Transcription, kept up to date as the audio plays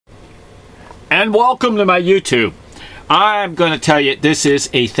And welcome to my YouTube. I'm going to tell you, this is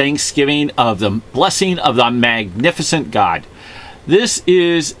a thanksgiving of the blessing of the magnificent God. This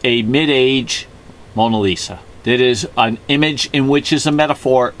is a mid-age Mona Lisa. It is an image in which is a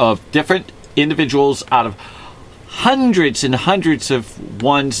metaphor of different individuals out of hundreds and hundreds of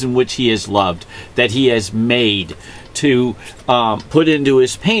ones in which he has loved, that he has made to put into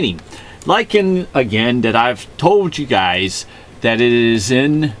his painting. Like again, that I've told you guys that it is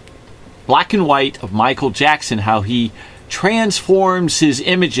in black and white of Michael Jackson, how he transforms his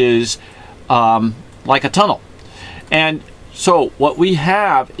images like a tunnel. And so what we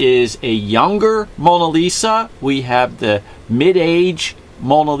have is a younger Mona Lisa, we have the mid-age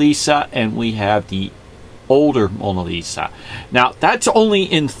Mona Lisa, and we have the older Mona Lisa. Now that's only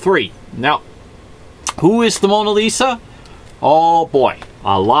in three. Now who is the Mona Lisa? Oh boy,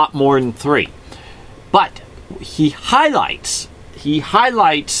 a lot more than three. But he highlights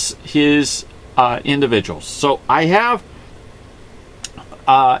his individuals. So I have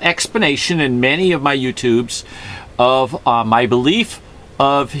explanation in many of my YouTubes of my belief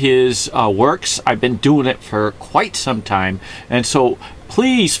of his works. I've been doing it for quite some time, and so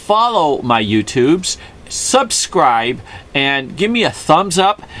please follow my YouTubes, subscribe, and give me a thumbs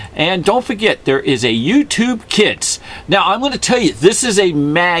up. And don't forget, there is a YouTube Kids. Now I'm going to tell you, this is a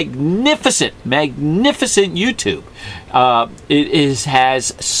magnificent YouTube. It has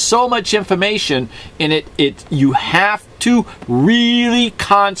so much information in it. You have to really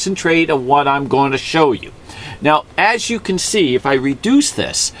concentrate on what I'm going to show you. Now, as you can see, if I reduce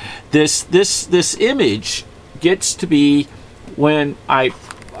this image gets to be, when I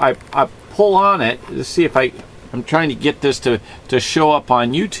pull on it, let's see if I'm trying to get this to show up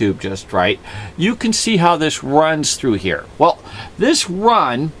on YouTube just right. You can see how this runs through here. Well, this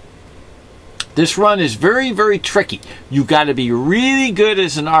run is very, very tricky. You got to be really good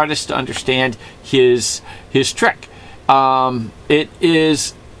as an artist to understand his trick. It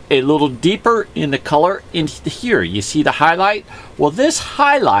is a little deeper in the color in here. You see the highlight? Well, this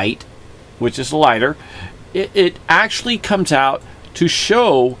highlight, which is lighter, it actually comes out to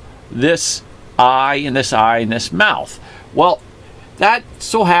show this eye and this eye and this mouth. Well, that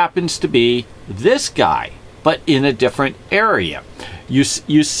so happens to be this guy, but in a different area. You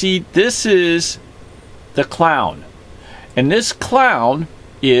see, this is the clown, and this clown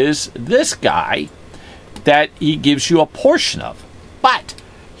is this guy that he gives you a portion of. But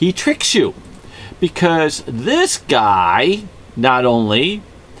he tricks you, because this guy not only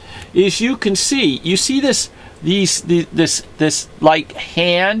is, you see this like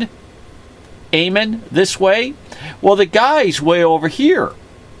hand aiming this way. Well, the guy's way over here.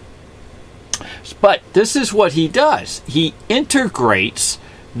 But this is what he does. He integrates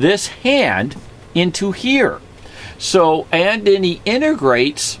this hand into here. So, and then he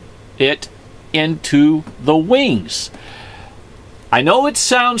integrates it into the wings. I know it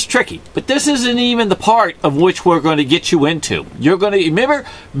sounds tricky, but this isn't even the part of which we're going to get you into. You're going to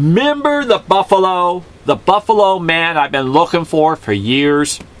remember the buffalo man I've been looking for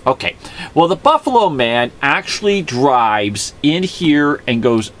years. Okay, well, the buffalo man actually drives in here and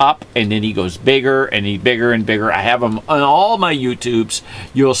goes up, and then he goes bigger and he's bigger and bigger. I have them on all my YouTubes.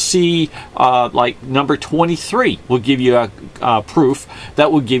 You'll see like number 23 will give you a proof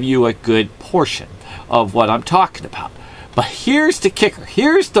that will give you a good portion of what I'm talking about. But here's the kicker.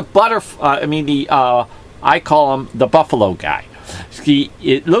 Here's the I call him the buffalo guy. See,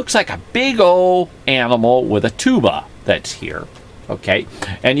 it looks like a big old animal with a tuba that's here. Okay,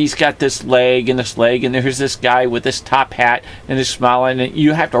 and he's got this leg and this leg, and there's this guy with this top hat and his smile, and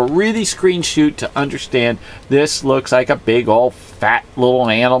you have to really screen shoot to understand this looks like a big old fat little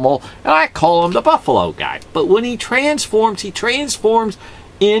animal, and I call him the buffalo guy. But when he transforms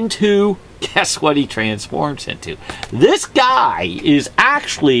into, guess what he transforms into? This guy is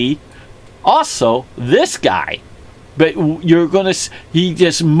actually also this guy. But you're going to, he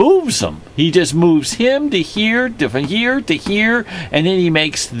just moves them. He just moves him to here, from here to here, and then he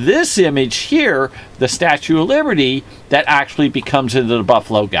makes this image here, the Statue of Liberty, that actually becomes into the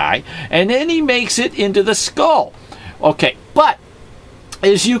buffalo guy, and then he makes it into the skull. Okay, but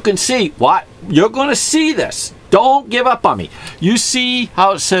as you can see, what you're going to see this. Don't give up on me. You see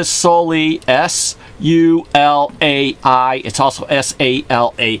how it says Soli, S-U-L-A-I. It's also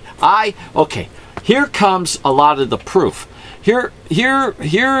S-A-L-A-I. Okay. Here comes a lot of the proof. Here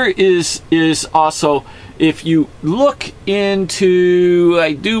is also, if you look into,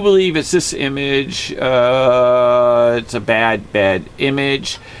 I do believe it's this image. It's a bad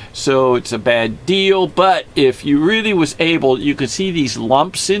image, so it's a bad deal. But if you really was able, you can see these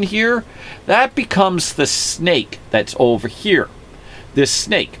lumps in here. That becomes the snake that's over here. This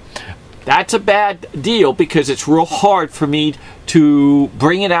snake. That's a bad deal because it's real hard for me to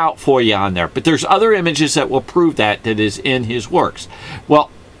bring it out for you on there. But there's other images that will prove that is in his works.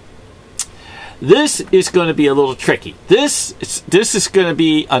 Well, this is going to be a little tricky. This is going to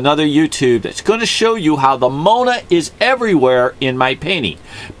be another YouTube that's going to show you how the Mona is everywhere in my painting.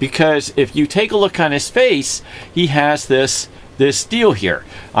 Because if you take a look on his face, he has this deal here.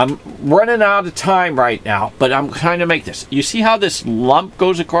 I'm running out of time right now, but I'm trying to make this. You see how this lump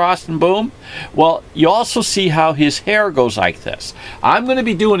goes across and boom? Well, you also see how his hair goes like this. I'm going to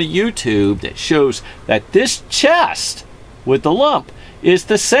be doing a YouTube that shows that this chest with the lump is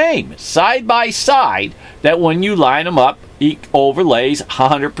the same side by side, that when you line them up, he overlays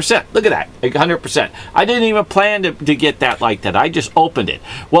 100%. Look at that, 100%. I didn't even plan to get that like that. I just opened it.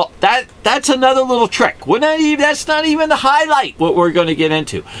 Well, that's another little trick. That's not even the highlight what we're going to get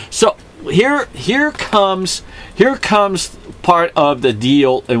into. So here comes part of the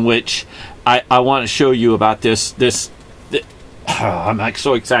deal in which I want to show you about this. I'm like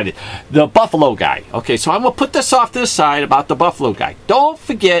so excited. The buffalo guy. Okay, so I'm going to put this off to the side about the buffalo guy. Don't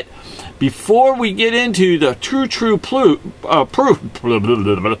forget, before we get into the true proof,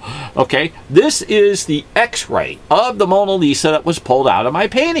 okay, this is the X-ray of the Mona Lisa that was pulled out of my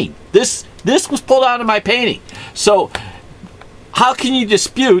painting. This was pulled out of my painting. So how can you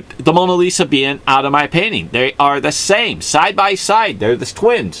dispute the Mona Lisa being out of my painting? They are the same, side by side. They're the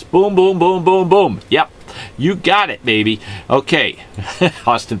twins. Boom, boom, boom, boom, boom. Yep. You got it, baby. Okay.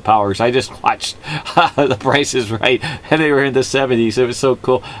 Austin Powers. I just watched The Price is Right, and they were in the 70s. It was so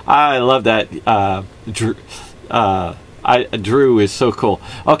cool. I love that. Drew is so cool.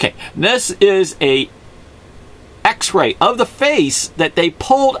 Okay. This is a X-ray of the face that they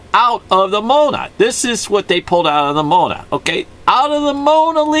pulled out of the Mona. This is what they pulled out of the Mona. Okay. Out of the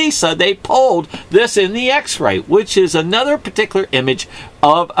Mona Lisa, they pulled this in the X-ray, which is another particular image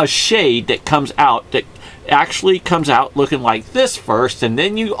of a shade that comes out, that actually comes out looking like this first, and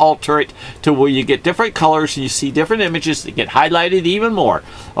then you alter it to where you get different colors and you see different images that get highlighted even more.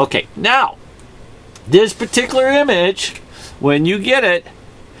 Okay, now, this particular image, when you get it,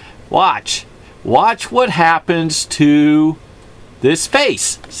 watch what happens to this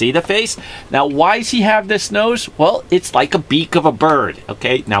face. See the face? Now, why does he have this nose? Well, it's like a beak of a bird.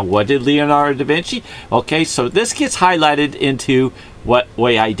 Okay, now what did Leonardo da Vinci? Okay, so this gets highlighted into what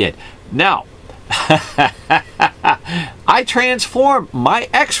way I did. Now, I transform my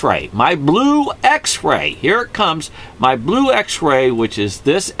X-ray, my blue X-ray. Here it comes, my blue X-ray, which is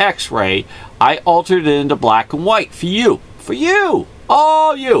this X-ray. I altered it into black and white for you,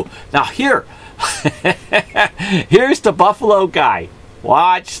 all you. Now here, here's the buffalo guy.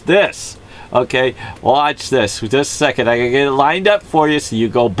 Watch this. Okay, watch this. Just a second, I can get it lined up for you. So you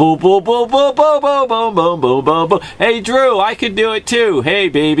go boom, boom, boom, boom, boom, boom, boom, boom, boom, boom, boom. Hey, Drew, I can do it too. Hey,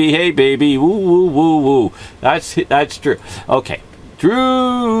 baby, woo, woo, woo, woo. That's Drew. Okay,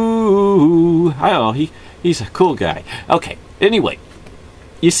 Drew. I don't know. He's a cool guy. Okay. Anyway,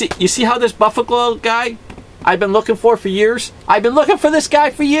 you see how this buffalo guy I've been looking for years? I've been looking for this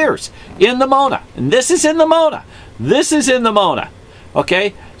guy for years in the Mona, and this is in the Mona. This is in the Mona.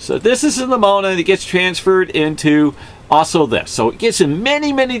 Okay, so this is in the Mona, and it gets transferred into also this. So it gets in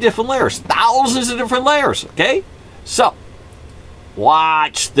many, many different layers, thousands of different layers. Okay, so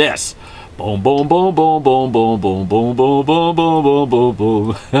watch this. Boom, boom, boom, boom, boom, boom, boom, boom, boom, boom, boom, boom, boom,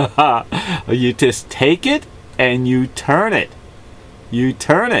 boom. You just take it and you turn it. You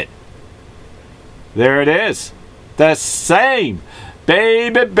turn it. There it is. The same.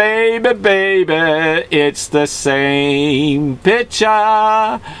 Baby, baby, baby, it's the same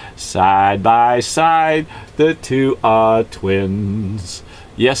picture. Side by side, the two are twins.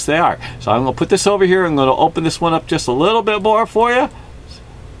 Yes, they are. So I'm going to put this over here. I'm going to open this one up just a little bit more for you.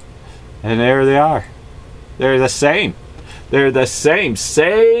 And there they are. They're the same. They're the same.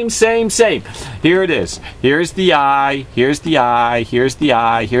 Same. Here it is. Here's the eye. Here's the eye. Here's the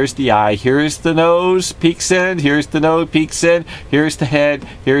eye. Here's the eye. Here's the nose. Peeks in. Here's the nose. Peeks in. Here's the head.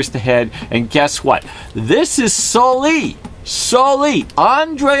 Here's the head. And guess what? This is Sully.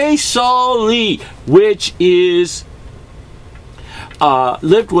 Andre Sully, which is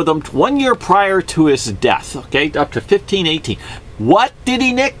lived with him 1 year prior to his death. Okay, up to 1518. What did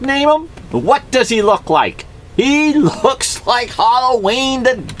he nickname him? What does he look like? He looks like Halloween,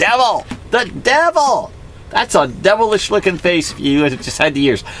 the devil. The devil. That's a devilish looking face if you just had the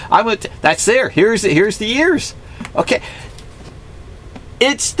ears. That's there. Here's the ears. Okay.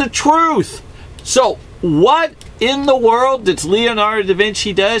 It's the truth. So what in the world that Leonardo da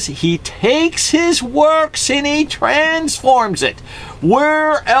Vinci does? He takes his works and he transforms it.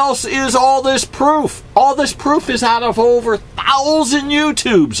 Where else is all this proof? All this proof is out of over 1,000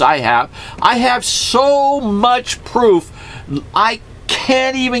 YouTubes I have. I have so much proof, I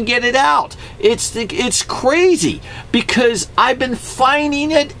can't even get it out. It's crazy because I've been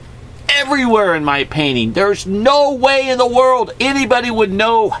finding it everywhere in my painting. There's no way in the world anybody would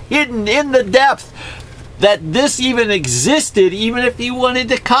know, hidden in the depth, that this even existed, even if he wanted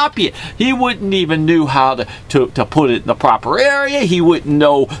to copy it. He wouldn't even know how to put it in the proper area. He wouldn't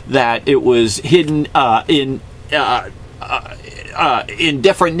know that it was hidden in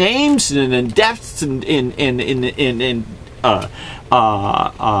different names and in depths and in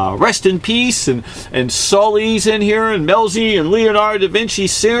rest in peace and Sully's in here and Melzi and Leonardo da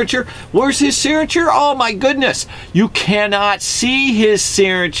Vinci's signature. Where's his signature? Oh my goodness, you cannot see his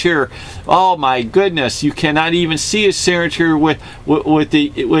signature. Oh my goodness, you cannot even see his signature with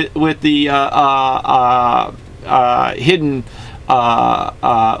the hidden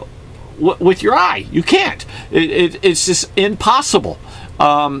with your eye. You can't. It's just impossible.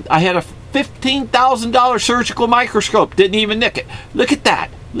 I had a $15,000 surgical microscope, didn't even nick it. Look at that.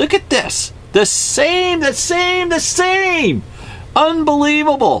 Look at this. The same.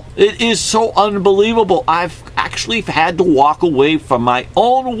 Unbelievable. It is so unbelievable. I've actually had to walk away from my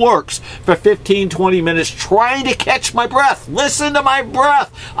own works for 15-20 minutes trying to catch my breath. Listen to my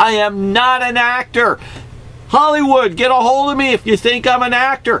breath. I am not an actor. Hollywood, get a hold of me if you think I'm an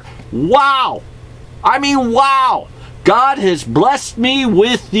actor. Wow. I mean, wow. God has blessed me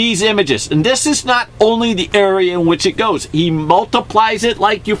with these images. And this is not only the area in which it goes. He multiplies it.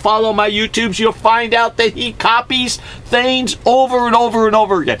 Like you follow my YouTubes, you'll find out that he copies things over and over and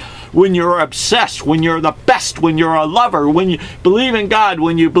over again. When you're obsessed, when you're the best, when you're a lover, when you believe in God,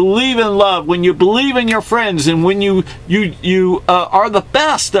 when you believe in love, when you believe in your friends, and when you are the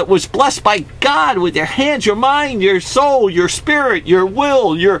best that was blessed by God with your hands, your mind, your soul, your spirit, your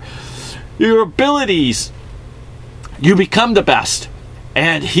will, your abilities, you become the best.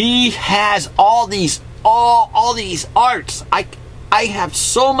 And he has all these arts. I have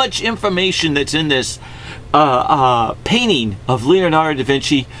so much information that's in this painting of Leonardo da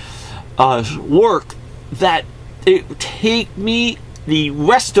Vinci work that it would take me the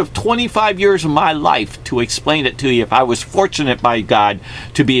rest of 25 years of my life to explain it to you if I was fortunate by God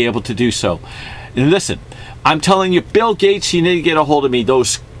to be able to do so. And listen, I'm telling you, Bill Gates, you need to get a hold of me.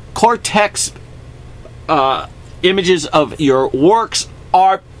 Those Cortex images of your works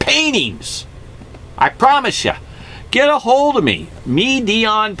are paintings. I promise you. Get a hold of me.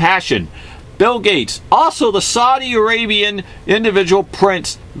 Midionpassion. Bill Gates. Also the Saudi Arabian individual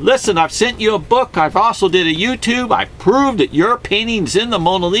prince. Listen, I've sent you a book. I've also did a YouTube. I proved that your painting's in the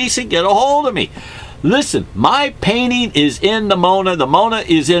Mona Lisa. Get a hold of me. Listen, my painting is in the Mona. The Mona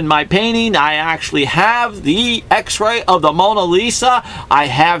is in my painting. I actually have the x-ray of the Mona Lisa. I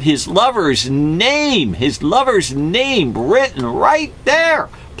have his lover's name written right there.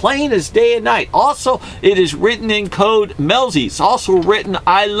 Plain as day and night. Also, it is written in code Melzi. It's also written,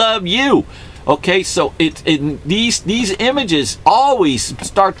 I love you. Okay, so these images always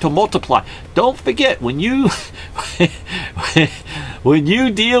start to multiply. Don't forget, when you when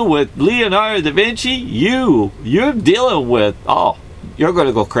you deal with Leonardo da Vinci, you're dealing with, you're going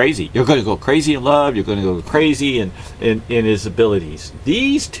to go crazy. You're going to go crazy in love. You're going to go crazy in his abilities.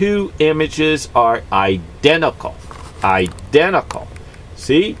 These two images are identical. Identical.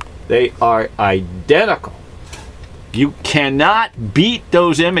 See? They are identical. You cannot beat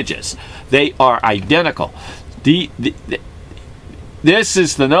those images. They are identical. This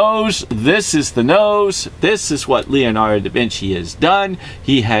is the nose. This is the nose. This is what Leonardo da Vinci has done.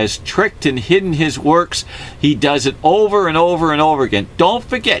 He has tricked and hidden his works. He does it over and over and over again. Don't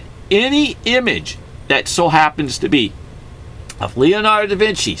forget, any image that so happens to be of Leonardo da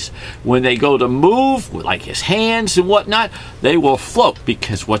Vinci's, when they go to move, like his hands and whatnot, they will float.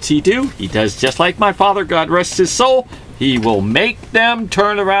 Because what's he do? He does just like my father, God rest his soul. He will make them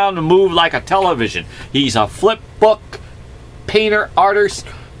turn around and move like a television. He's a flip book painter, artist,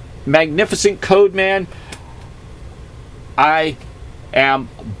 magnificent code man. I am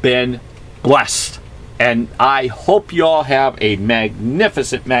been blessed. And I hope you all have a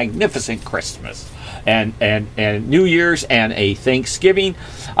magnificent, magnificent Christmas. And New Year's and a Thanksgiving.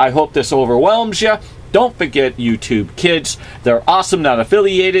 I hope this overwhelms you. Don't forget, YouTube kids, they're awesome, not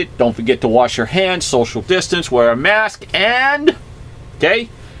affiliated. Don't forget to wash your hands, social distance, wear a mask, and, okay,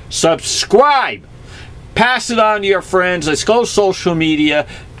 subscribe. Pass it on to your friends. Let's go social media.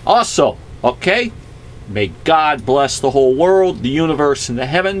 Also, okay, may God bless the whole world, the universe, and the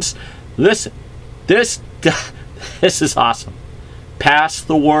heavens. Listen, this This is awesome. Pass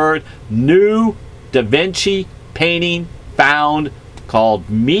the word. New Da Vinci painting found called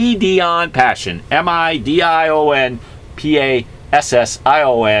Midionpassion.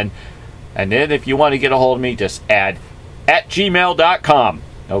 MIDIONPASSION. And then if you want to get a hold of me, just add @gmail.com.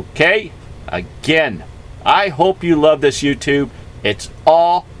 Okay? Again, I hope you love this YouTube. It's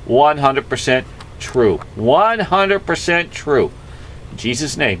all 100% true. 100% true. In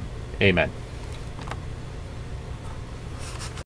Jesus' name, amen.